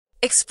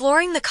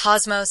Exploring the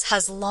cosmos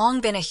has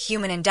long been a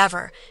human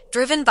endeavor,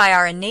 driven by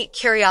our innate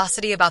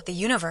curiosity about the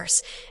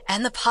universe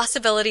and the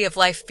possibility of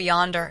life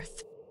beyond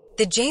Earth.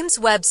 The James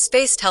Webb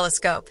Space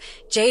Telescope,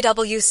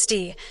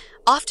 JWST,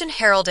 often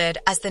heralded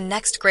as the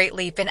next great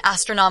leap in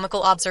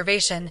astronomical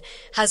observation,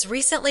 has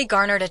recently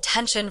garnered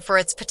attention for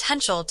its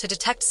potential to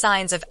detect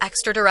signs of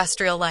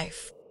extraterrestrial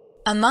life.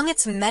 Among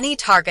its many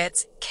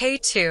targets,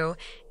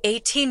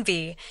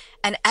 K2-18B,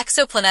 an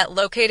exoplanet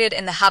located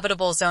in the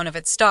habitable zone of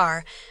its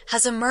star,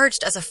 has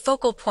emerged as a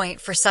focal point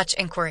for such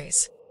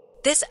inquiries.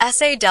 This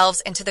essay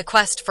delves into the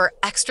quest for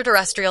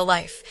extraterrestrial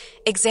life,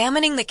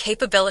 examining the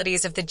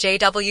capabilities of the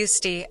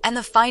JWST and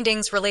the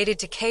findings related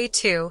to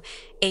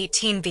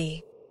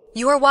K2-18B.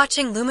 You are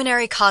watching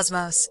Luminary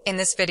Cosmos. In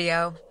this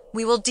video,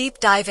 we will deep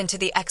dive into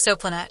the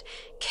exoplanet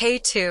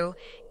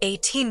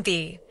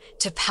K2-18B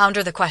to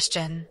ponder the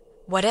question,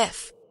 what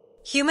if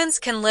humans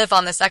can live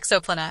on this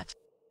exoplanet?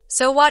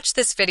 So watch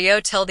this video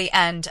till the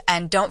end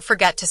and don't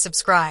forget to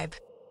subscribe.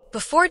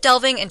 Before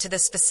delving into the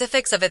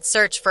specifics of its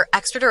search for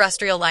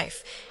extraterrestrial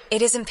life,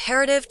 it is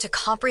imperative to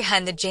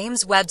comprehend the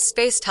James Webb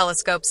Space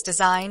Telescope's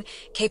design,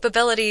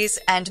 capabilities,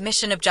 and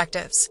mission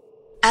objectives.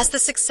 As the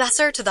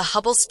successor to the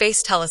Hubble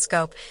Space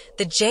Telescope,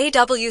 the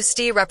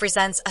JWST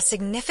represents a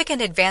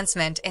significant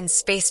advancement in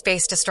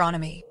space-based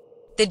astronomy.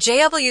 The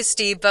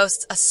JWST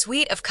boasts a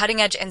suite of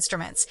cutting-edge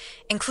instruments,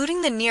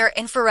 including the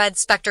Near-Infrared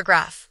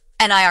Spectrograph,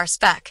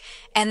 NIR-SPEC,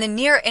 and the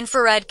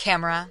Near-Infrared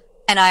Camera,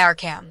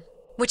 NIR-CAM,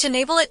 which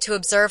enable it to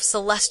observe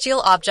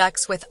celestial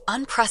objects with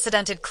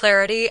unprecedented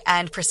clarity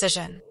and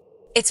precision.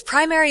 Its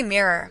primary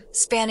mirror,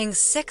 spanning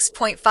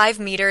 6.5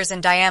 meters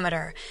in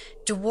diameter,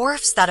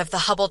 dwarfs that of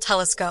the Hubble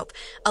telescope,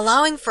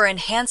 allowing for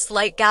enhanced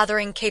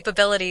light-gathering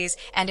capabilities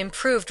and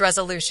improved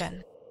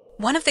resolution.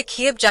 One of the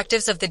key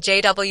objectives of the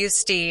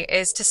JWST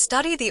is to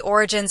study the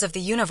origins of the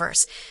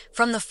universe,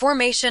 from the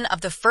formation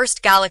of the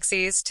first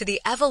galaxies to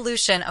the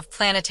evolution of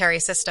planetary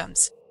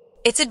systems.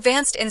 Its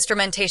advanced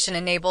instrumentation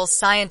enables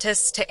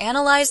scientists to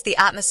analyze the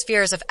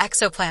atmospheres of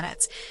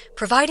exoplanets,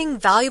 providing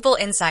valuable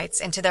insights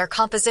into their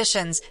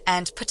compositions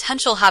and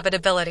potential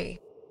habitability.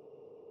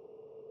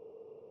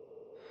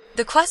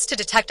 The quest to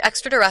detect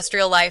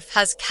extraterrestrial life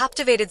has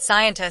captivated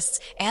scientists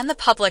and the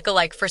public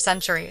alike for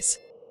centuries.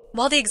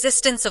 While the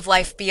existence of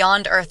life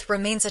beyond Earth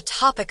remains a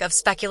topic of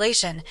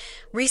speculation,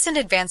 recent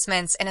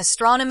advancements in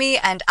astronomy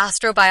and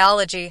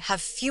astrobiology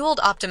have fueled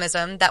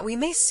optimism that we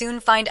may soon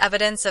find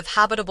evidence of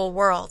habitable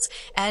worlds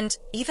and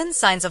even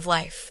signs of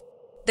life.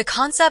 The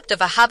concept of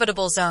a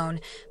habitable zone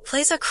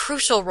plays a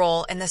crucial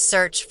role in the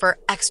search for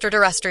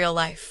extraterrestrial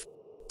life.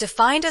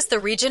 Defined as the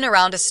region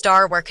around a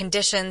star where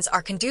conditions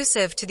are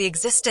conducive to the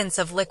existence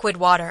of liquid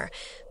water,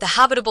 the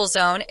habitable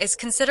zone is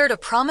considered a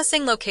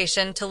promising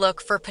location to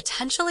look for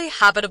potentially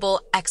habitable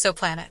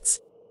exoplanets.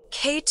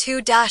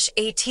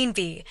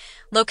 K2-18B,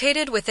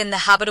 located within the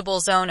habitable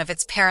zone of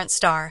its parent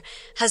star,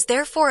 has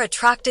therefore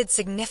attracted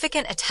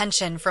significant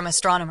attention from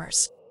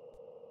astronomers.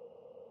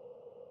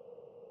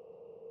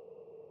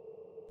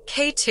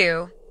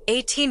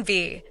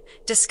 K2-18B,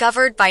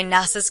 discovered by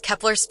NASA's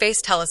Kepler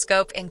Space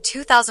Telescope in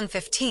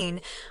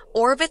 2015,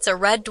 orbits a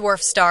red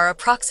dwarf star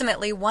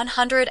approximately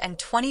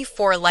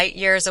 124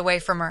 light-years away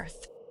from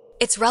Earth.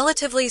 Its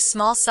relatively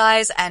small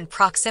size and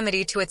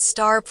proximity to its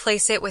star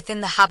place it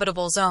within the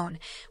habitable zone,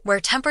 where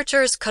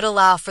temperatures could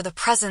allow for the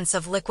presence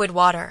of liquid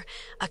water,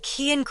 a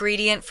key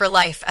ingredient for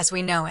life as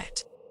we know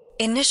it.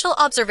 Initial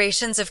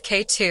observations of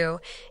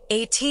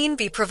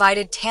K2-18B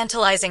provided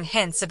tantalizing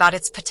hints about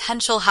its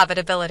potential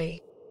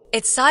habitability.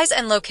 Its size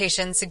and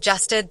location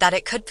suggested that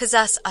it could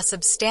possess a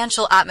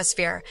substantial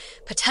atmosphere,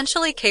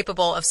 potentially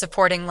capable of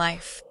supporting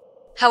life.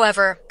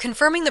 However,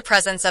 confirming the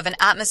presence of an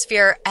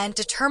atmosphere and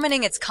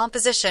determining its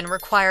composition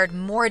required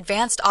more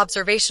advanced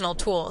observational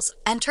tools.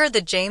 Enter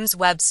the James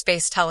Webb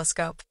Space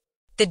Telescope.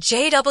 The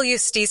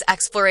JWST's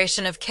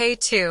exploration of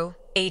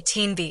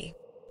K2-18B.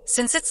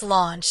 Since its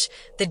launch,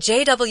 the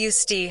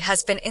JWST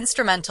has been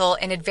instrumental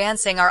in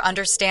advancing our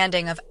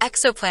understanding of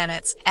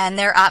exoplanets and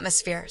their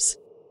atmospheres.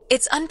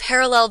 Its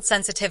unparalleled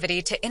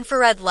sensitivity to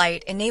infrared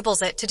light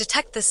enables it to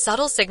detect the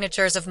subtle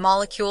signatures of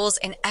molecules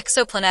in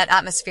exoplanet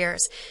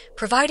atmospheres,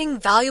 providing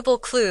valuable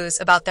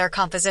clues about their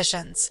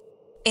compositions.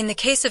 In the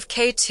case of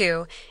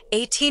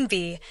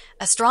K2-18B,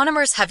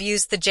 astronomers have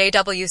used the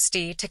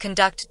JWST to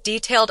conduct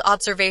detailed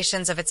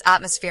observations of its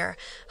atmosphere,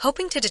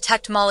 hoping to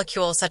detect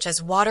molecules such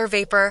as water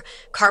vapor,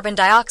 carbon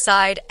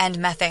dioxide, and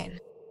methane.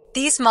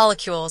 These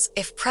molecules,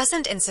 if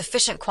present in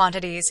sufficient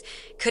quantities,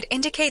 could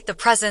indicate the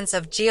presence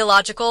of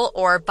geological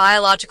or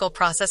biological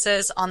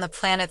processes on the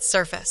planet's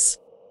surface.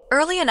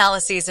 Early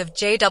analyses of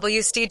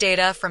JWST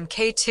data from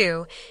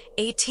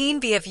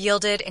K2-18B have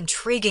yielded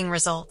intriguing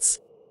results.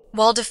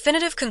 While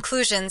definitive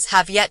conclusions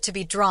have yet to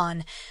be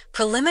drawn,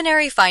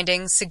 preliminary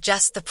findings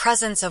suggest the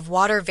presence of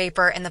water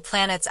vapor in the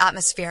planet's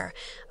atmosphere,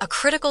 a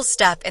critical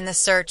step in the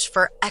search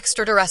for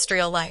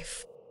extraterrestrial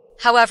life.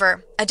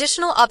 However,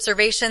 additional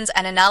observations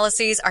and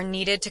analyses are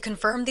needed to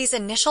confirm these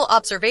initial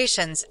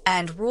observations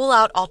and rule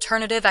out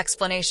alternative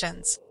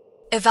explanations.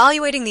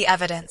 Evaluating the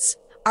evidence,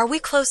 are we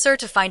closer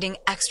to finding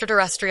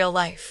extraterrestrial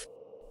life?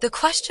 The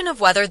question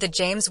of whether the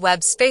James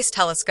Webb Space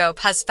Telescope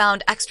has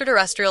found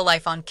extraterrestrial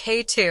life on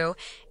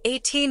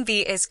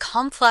K2-18B is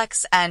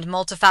complex and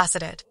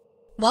multifaceted.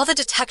 While the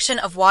detection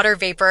of water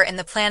vapor in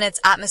the planet's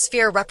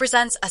atmosphere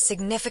represents a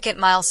significant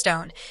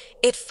milestone,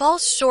 it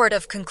falls short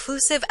of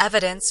conclusive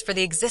evidence for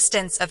the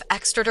existence of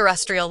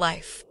extraterrestrial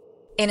life.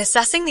 In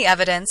assessing the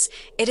evidence,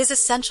 it is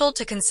essential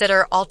to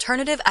consider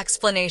alternative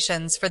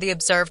explanations for the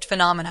observed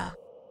phenomena.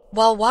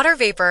 While water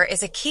vapor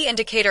is a key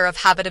indicator of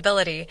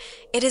habitability,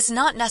 it is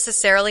not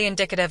necessarily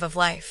indicative of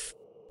life.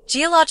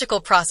 Geological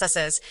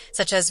processes,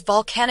 such as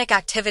volcanic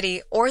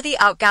activity or the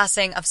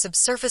outgassing of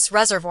subsurface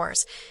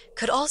reservoirs,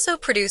 could also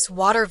produce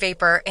water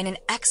vapor in an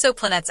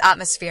exoplanet's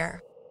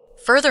atmosphere.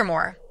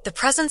 Furthermore, the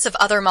presence of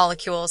other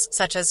molecules,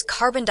 such as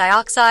carbon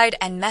dioxide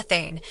and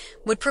methane,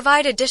 would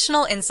provide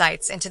additional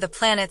insights into the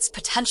planet's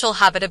potential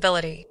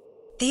habitability.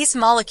 These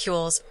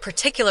molecules,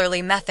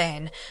 particularly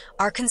methane,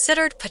 are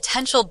considered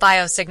potential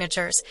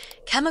biosignatures,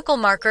 chemical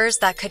markers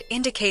that could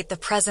indicate the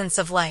presence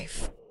of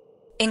life.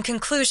 In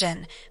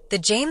conclusion, the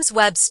James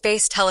Webb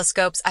Space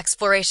Telescope's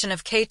exploration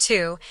of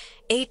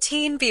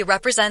K2-18B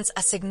represents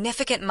a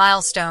significant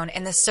milestone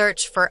in the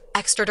search for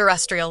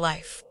extraterrestrial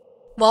life.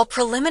 While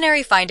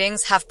preliminary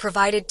findings have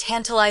provided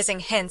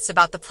tantalizing hints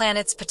about the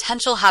planet's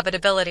potential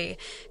habitability,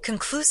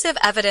 conclusive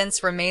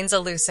evidence remains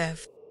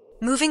elusive.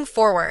 Moving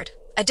forward,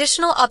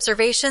 additional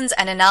observations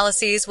and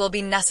analyses will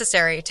be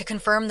necessary to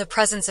confirm the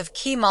presence of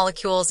key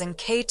molecules in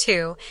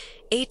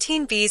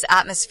K2-18B's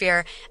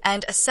atmosphere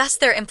and assess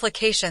their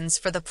implications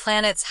for the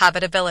planet's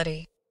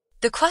habitability.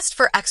 The quest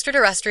for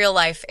extraterrestrial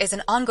life is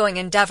an ongoing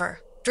endeavor,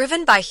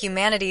 driven by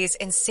humanity's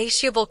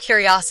insatiable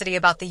curiosity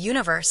about the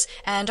universe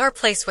and our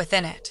place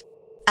within it.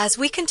 As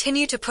we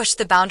continue to push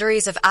the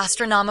boundaries of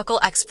astronomical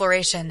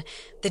exploration,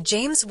 the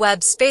James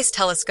Webb Space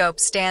Telescope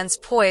stands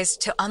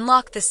poised to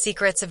unlock the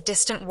secrets of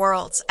distant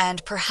worlds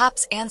and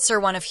perhaps answer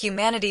one of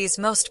humanity's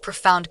most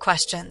profound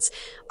questions: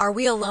 are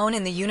we alone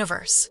in the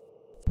universe?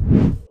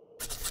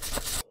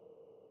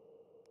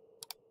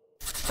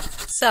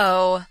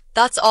 So,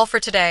 that's all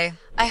for today.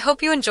 I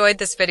hope you enjoyed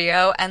this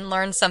video and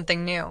learned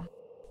something new.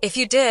 If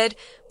you did,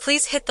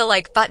 please hit the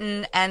like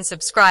button and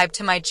subscribe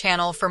to my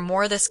channel for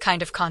more this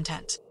kind of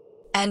content.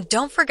 And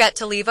don't forget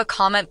to leave a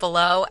comment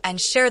below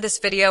and share this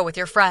video with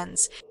your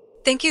friends.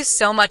 Thank you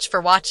so much for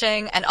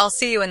watching, and I'll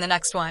see you in the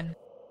next one.